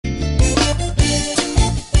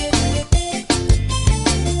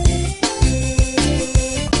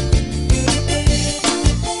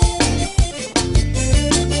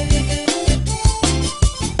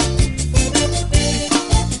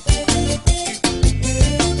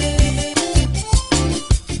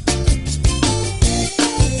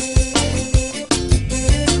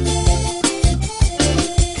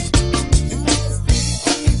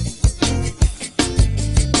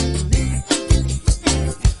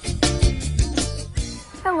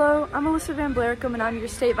So I'm Alyssa and I'm your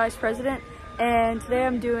state vice president, and today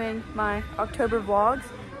I'm doing my October vlogs.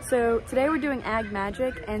 So today we're doing ag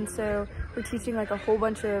magic, and so we're teaching like a whole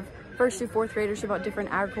bunch of 1st through 4th graders about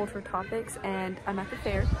different agricultural topics, and I'm at the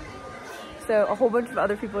fair. So a whole bunch of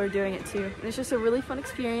other people are doing it too. And it's just a really fun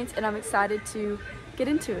experience, and I'm excited to get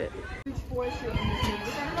into it. Does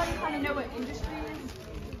everybody kind of know what industry is?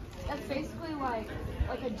 That's basically like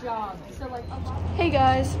a job. So like a lot. Hey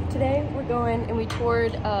guys, today we're going and we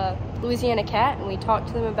toured Louisiana Cat, and we talked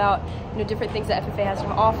to them about different things that FFA has to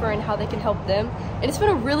offer and how they can help them. And it's been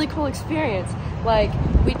a really cool experience. Like,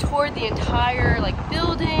 we toured the entire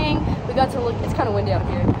building. We got to look. It's kind of windy out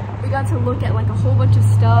here. We got to look at like a whole bunch of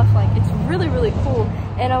stuff. Like, it's really cool.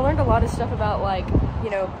 And I learned a lot of stuff about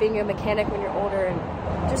being a mechanic when you're older,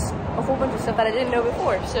 and just a whole bunch of stuff that I didn't know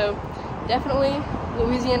before. So definitely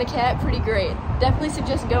Louisiana Cat, pretty great. Definitely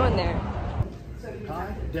suggest going there.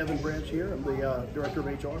 Hi, Devin Branch here. I'm the Director of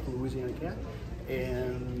HR for Louisiana Cat,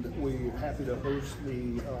 and we're happy to host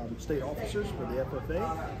the state officers for the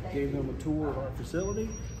FFA. Gave them a tour of our facility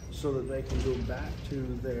so that they can go back to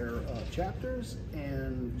their chapters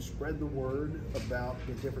and spread the word about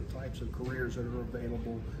the different types of careers that are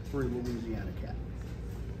available through Louisiana Cat.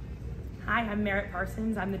 Hi, I'm Merritt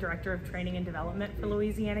Parsons. I'm the Director of Training and Development for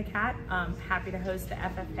Louisiana Cat. Happy to host the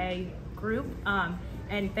FFA group,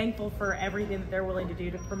 and thankful for everything that they're willing to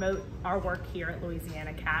do to promote our work here at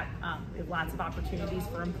Louisiana Cat. We have lots of opportunities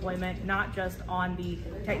for employment, not just on the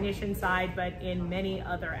technician side, but in many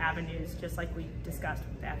other avenues, just like we discussed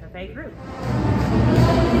with the FFA group.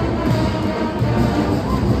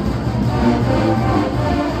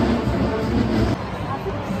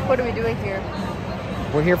 What are we doing here?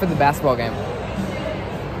 We're here for the basketball game.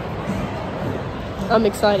 I'm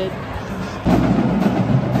excited.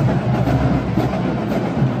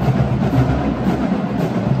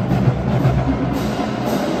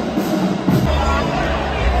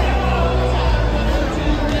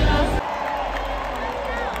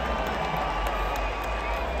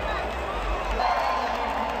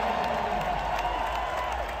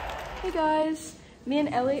 Hey guys. Me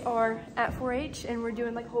and Ellie are at 4-H, and we're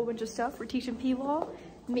doing a whole bunch of stuff. We're teaching P-Law,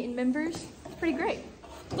 meeting members. It's pretty great.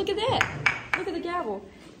 Look at that. Look at the gavel.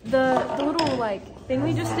 The little thing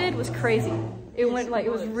we just did was crazy. It went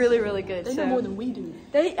it was really good. They know more than we do.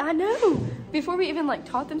 I know. Before we even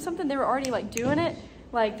taught them something, they were already doing it.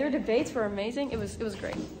 Their debates were amazing. It was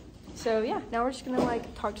great. So yeah, now we're just gonna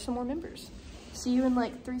talk to some more members. See you in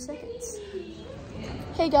 3 seconds.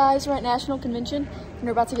 Hey guys, we're at National Convention and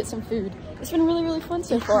we're about to get some food. It's been really fun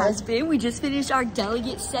so far. It has been. We just finished our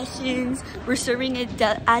delegate sessions. We're serving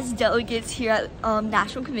as delegates here at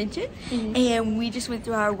National Convention, and we just went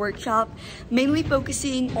through our workshop, mainly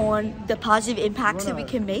focusing on the positive impacts that we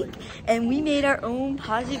can make, and we made our own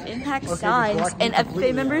positive impact signs, and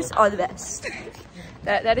FFA members are the best.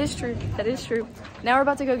 That is true. That is true. Now we're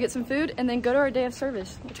about to go get some food and then go to our day of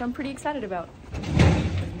service, which I'm pretty excited about.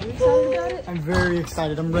 Are you excited about it? I'm very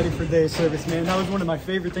excited. I'm ready for day of service, man. That was one of my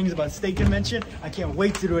favorite things about state convention. I can't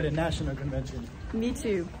wait to do it at national convention. Me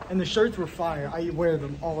too. And the shirts were fire. I wear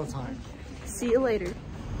them all the time. See you later.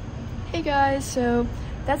 Hey guys, so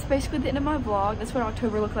that's basically the end of my vlog. That's what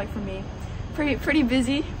October looked like for me. Pretty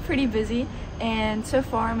busy. And so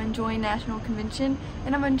far I'm enjoying National Convention,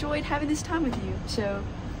 and I've enjoyed having this time with you. So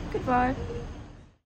goodbye.